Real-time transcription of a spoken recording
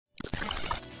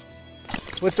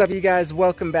What's up, you guys?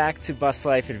 Welcome back to Bus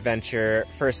Life Adventure.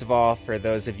 First of all, for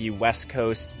those of you West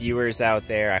Coast viewers out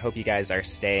there, I hope you guys are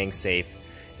staying safe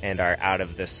and are out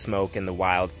of the smoke and the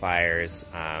wildfires.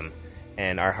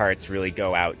 And our hearts really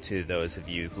go out to those of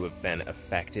you who have been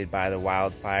affected by the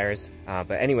wildfires.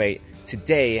 But anyway,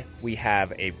 today we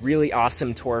have a really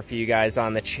awesome tour for you guys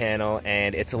on the channel,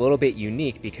 and it's a little bit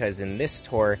unique because in this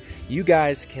tour, you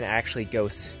guys can actually go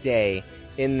stay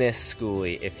in this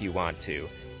Skoolie if you want to.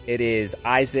 It is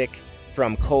Isaac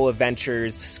from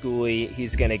Colaventures Skoolie.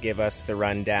 He's gonna give us the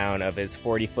rundown of his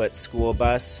 40-foot school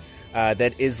bus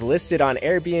that is listed on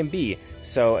Airbnb.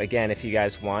 So again, if you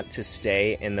guys want to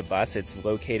stay in the bus, it's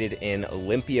located in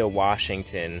Olympia,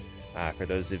 Washington. For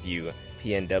those of you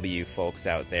PNW folks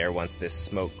out there, once this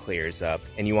smoke clears up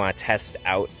and you want to test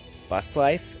out bus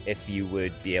life, if you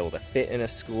would be able to fit in a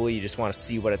Skoolie, you just want to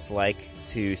see what it's like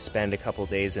to spend a couple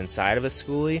days inside of a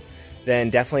Skoolie,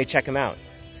 then definitely check them out.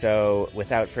 So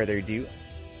without further ado,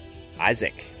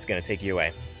 Isaac is going to take you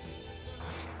away.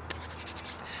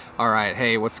 All right,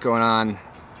 hey, what's going on,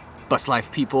 Bus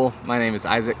Life people? My name is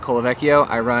Isaac Colavecchio.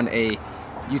 I run a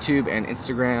YouTube and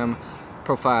Instagram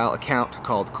profile account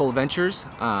called Colaventures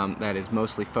that is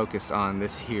mostly focused on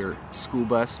this here school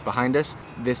bus behind us.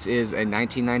 This is a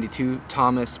 1992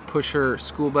 Thomas Pusher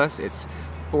school bus. It's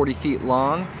 40 feet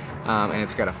long and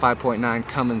it's got a 5.9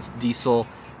 Cummins diesel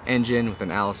engine with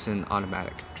an Allison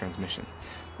automatic transmission,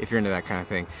 if you're into that kind of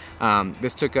thing.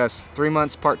 This took us 3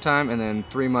 months part-time and then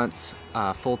 3 months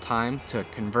full-time to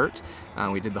convert.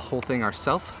 We did the whole thing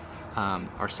ourselves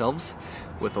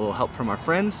with a little help from our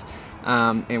friends,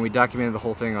 and we documented the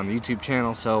whole thing on the YouTube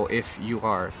channel. So if you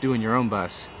are doing your own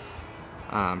bus,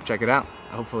 check it out.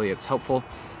 Hopefully it's helpful.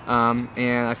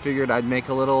 And I figured I'd make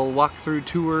a little walkthrough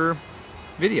tour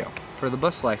video for the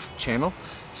Bus Life channel.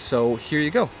 So here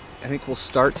you go. I think we'll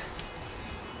start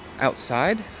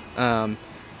outside.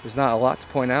 There's not a lot to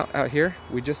point out here.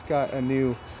 We just got a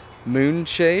new moon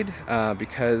shade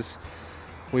because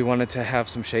we wanted to have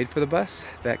some shade for the bus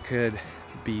that could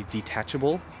be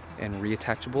detachable and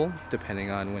reattachable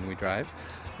depending on when we drive.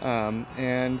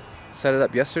 And set it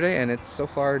up yesterday and it's so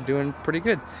far doing pretty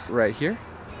good. Right here,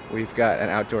 we've got an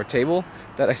outdoor table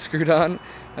that I screwed on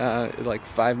in like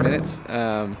 5 minutes.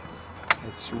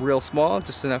 It's real small,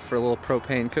 just enough for a little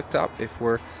propane cooktop if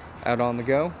we're out on the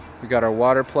go. We got our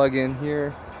water plug in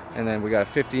here, and then we got a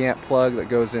 50 amp plug that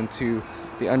goes into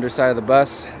the underside of the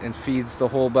bus and feeds the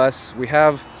whole bus. We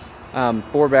have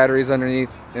 4 batteries underneath,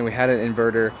 and we had an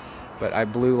inverter, but I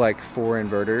blew like 4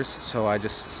 inverters, so I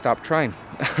just stopped trying.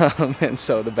 And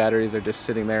so the batteries are just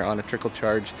sitting there on a trickle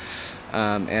charge,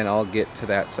 and I'll get to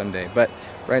that someday. But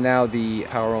right now the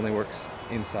power only works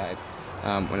inside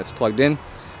when it's plugged in.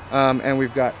 And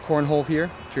we've got cornhole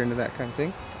here, if you're into that kind of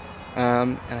thing.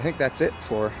 And I think that's it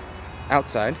for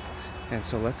outside. And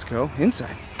so let's go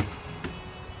inside.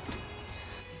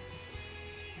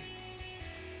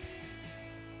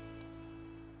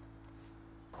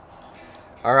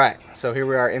 All right, so here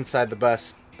we are inside the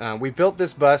bus. We built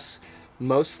this bus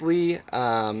mostly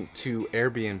to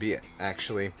Airbnb it,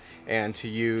 actually, and to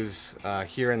use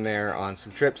here and there on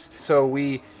some trips. So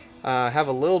we have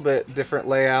a little bit different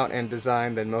layout and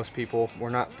design than most people.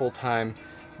 We're not full-time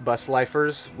bus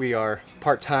lifers, we are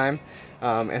part-time,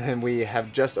 and then we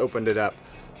have just opened it up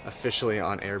officially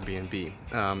on Airbnb.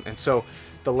 And so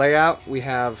the layout, we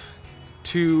have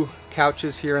 2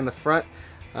 couches here in the front,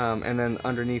 and then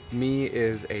underneath me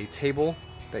is a table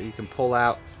that you can pull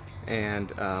out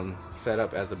and set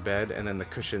up as a bed, and then the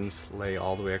cushions lay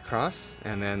all the way across,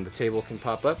 and then the table can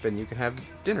pop up and you can have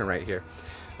dinner right here.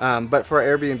 But for our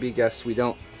Airbnb guests, we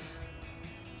don't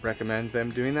recommend them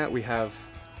doing that. We have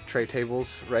tray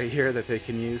tables right here that they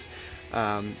can use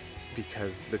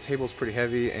because the table's pretty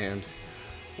heavy and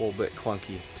a little bit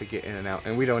clunky to get in and out.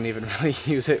 And we don't even really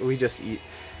use it. We just eat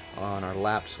on our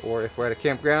laps, or if we're at a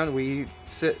campground, we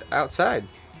sit outside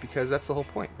because that's the whole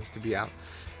point, is to be out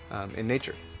in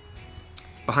nature.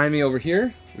 Behind me over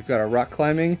here, we've got our rock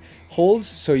climbing holes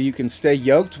so you can stay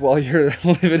yoked while you're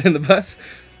living in the bus.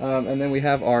 And then we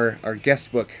have our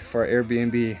guest book for our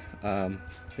Airbnb.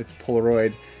 It's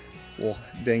Polaroid, little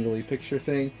dangly picture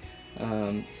thing.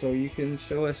 So you can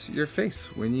show us your face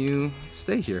when you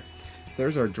stay here.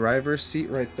 There's our driver's seat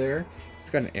right there. It's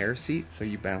got an air seat, so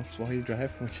you bounce while you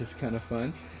drive, which is kind of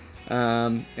fun.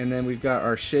 And then we've got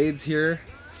our shades here.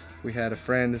 We had a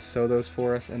friend sew those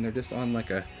for us, and they're just on like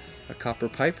a copper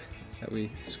pipe that we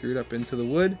screwed up into the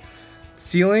wood.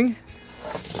 Ceiling,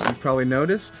 you've probably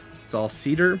noticed, it's all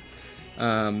cedar,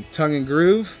 tongue and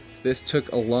groove. This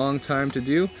took a long time to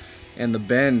do, and the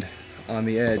bend on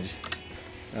the edge,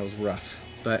 that was rough.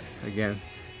 But again,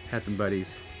 had some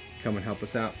buddies come and help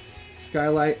us out.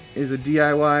 Skylight is a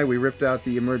DIY. We ripped out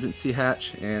the emergency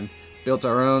hatch and built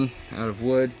our own out of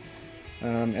wood.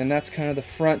 And that's kind of the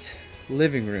front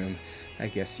living room, I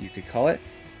guess you could call it.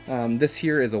 This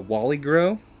here is a Wally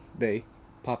grow. They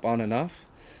pop on and off.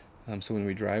 So when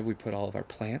we drive, we put all of our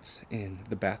plants in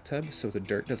the bathtub so the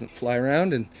dirt doesn't fly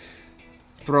around and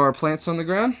throw our plants on the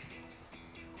ground.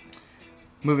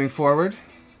 Moving forward,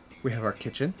 we have our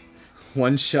kitchen.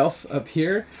 One shelf up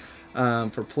here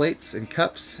for plates and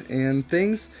cups and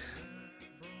things.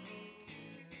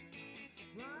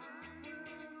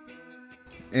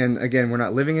 And again, we're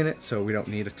not living in it, so we don't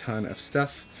need a ton of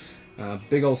stuff.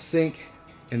 Big old sink,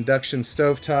 induction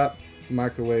stovetop,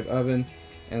 microwave oven,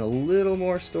 and a little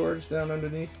more storage down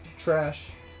underneath. Trash.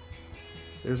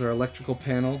 There's our electrical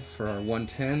panel for our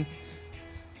 110.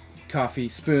 Coffee,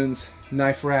 spoons,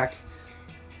 knife rack.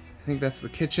 I think that's the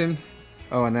kitchen.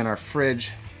 Oh, and then our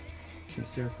fridge. Can you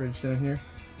see our fridge down here?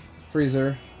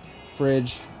 Freezer,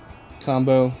 fridge,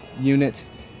 combo unit.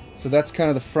 So that's kind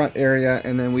of the front area,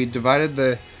 and then we divided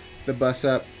the bus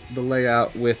up, the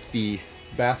layout, with the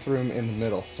bathroom in the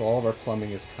middle. So all of our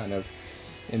plumbing is kind of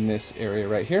in this area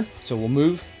right here. So we'll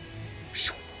move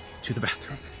to the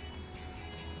bathroom.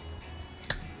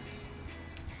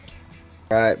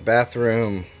 All right,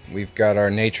 bathroom. We've got our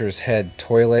Nature's Head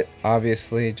toilet,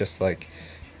 obviously, just like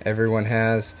everyone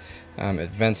has.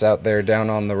 It vents out there down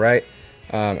on the right.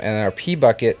 And our pee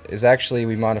bucket is actually,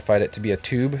 we modified it to be a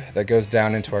tube that goes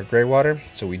down into our gray water,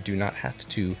 so we do not have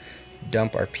to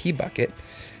dump our pee bucket.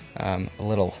 A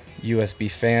little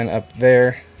USB fan up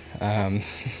there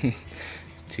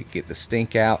to get the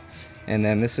stink out. And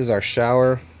then this is our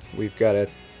shower. We've got a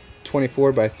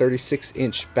 24 by 36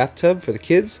 inch bathtub for the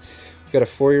kids. We've got a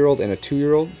 4-year-old and a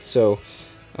 2-year-old, so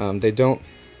they don't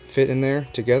fit in there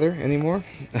together anymore.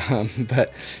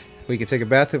 But we can take a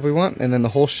bath if we want. And then the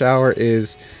whole shower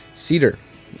is cedar.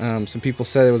 Some people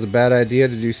said it was a bad idea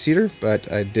to do cedar,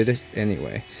 but I did it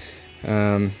anyway.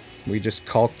 We just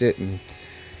caulked it and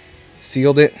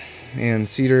sealed it, and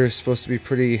cedar is supposed to be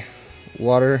pretty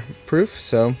waterproof,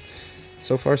 so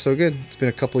far so good. It's been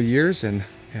a couple years, and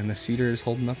the cedar is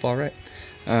holding up all right.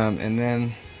 And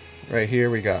then right here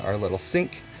we got our little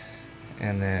sink,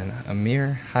 and then a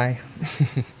mirror, hi,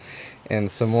 and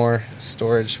some more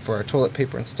storage for our toilet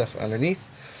paper and stuff underneath.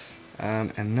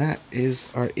 And that is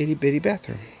our itty bitty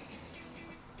bathroom.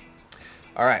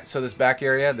 All right, so this back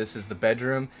area, this is the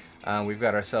bedroom. We've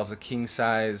got ourselves a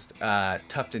king-sized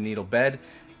tufted needle bed,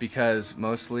 because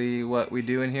mostly what we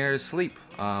do in here is sleep.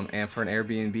 And for an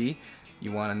Airbnb,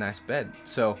 you want a nice bed.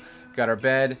 So got our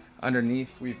bed. Underneath,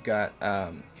 we've got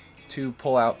 2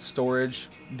 pull-out storage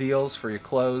deals for your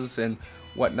clothes and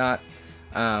whatnot.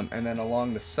 And then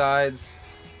along the sides,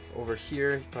 over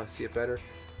here, you can probably see it better,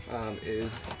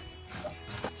 is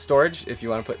storage if you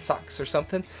want to put socks or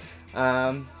something.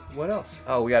 What else?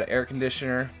 Oh, we got an air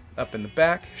conditioner up in the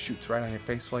back, shoots right on your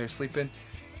face while you're sleeping.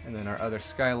 And then our other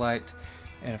skylight,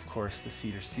 and of course the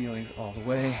cedar ceilings all the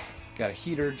way. Got a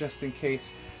heater just in case.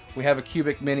 We have a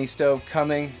cubic mini stove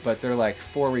coming, but they're like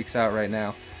 4 weeks out right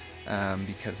now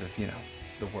because of, you know,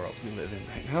 the world we live in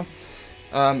right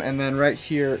now. And then right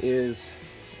here is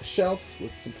a shelf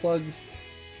with some plugs.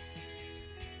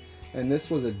 And this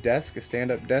was a desk, a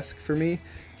stand-up desk for me,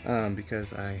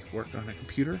 because I work on a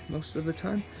computer most of the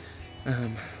time,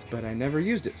 but I never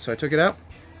used it, so I took it out.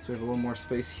 So we have a little more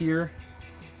space here.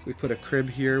 We put a crib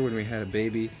here when we had a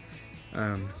baby,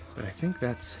 but I think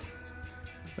that's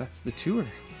the tour.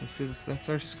 That's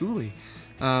our Skoolie.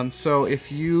 So if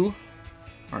you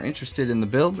are interested in the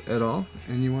build at all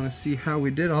and you want to see how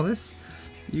we did all this,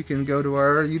 you can go to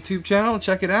our YouTube channel and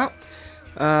check it out,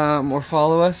 or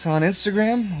follow us on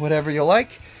Instagram, whatever you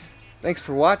like. Thanks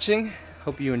for watching.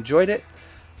 Hope you enjoyed it,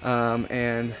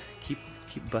 and keep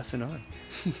bussing on.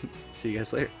 See you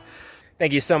guys later.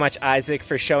 Thank you so much, Isaac,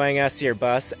 for showing us your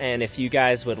bus. And if you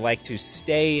guys would like to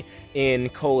stay in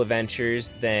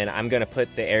Colaventures, then I'm going to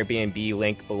put the Airbnb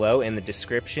link below in the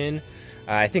description.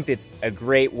 I think it's a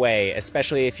great way,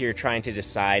 especially if you're trying to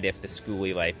decide if the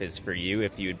Skoolie life is for you,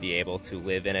 if you would be able to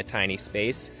live in a tiny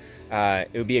space. It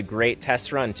would be a great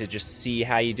test run to just see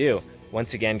how you do.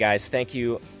 Once again, guys, thank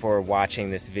you for watching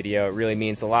this video. It really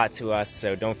means a lot to us,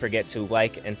 so don't forget to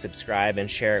like and subscribe and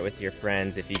share it with your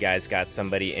friends. If you guys got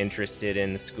somebody interested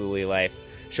in the Skoolie life,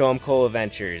 show them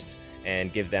Colaventures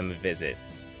and give them a visit.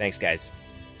 Thanks, guys.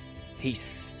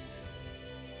 Peace.